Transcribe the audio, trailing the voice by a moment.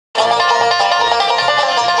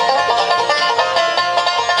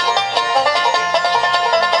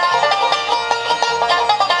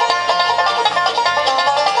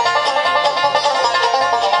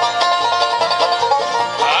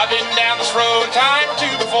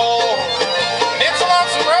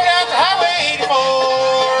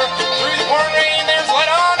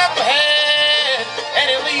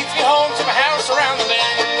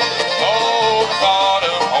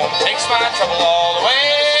trouble all the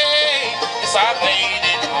way. Yes, I've made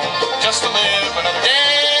it home just to live another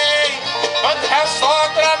day. But the house is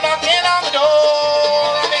locked and I'm knocking on the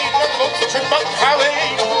door. I need another boat to trip up the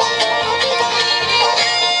highway.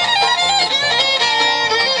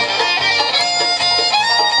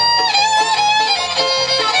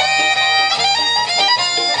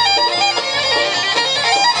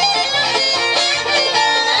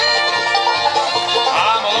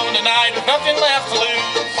 Nothing left to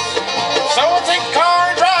lose, so I'll take the car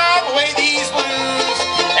and drive away these blues.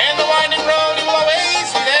 And the winding road, it will always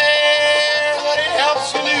be there, but it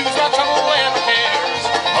helps me lose my trouble and my cares.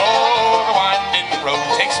 Oh, the winding road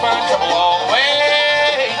takes my trouble all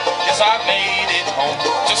away. Yes, I've made it home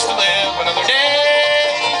just to live another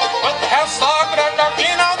day. But the house is locked and I'm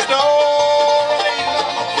knocking on the door.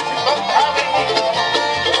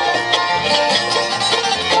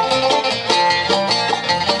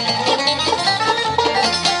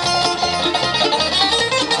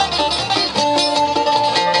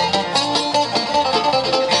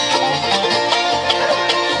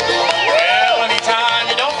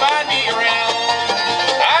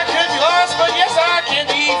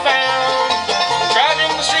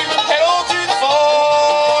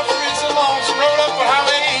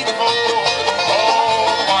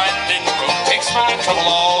 My trouble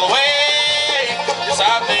all the way. Yes,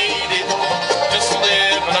 I made it just to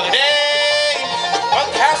live another day. But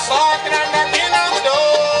the house is locked and I'm knocking on the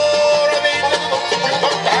door. I made it trip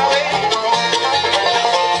up the highway.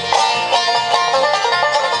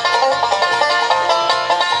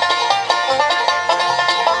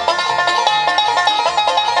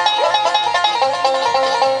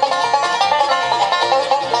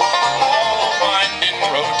 Oh, winding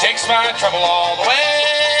road takes my trouble all the way.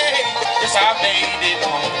 Yes, I've made it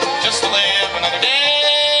home just to live another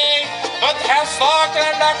day. But the house is locked and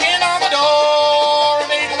I'm knocking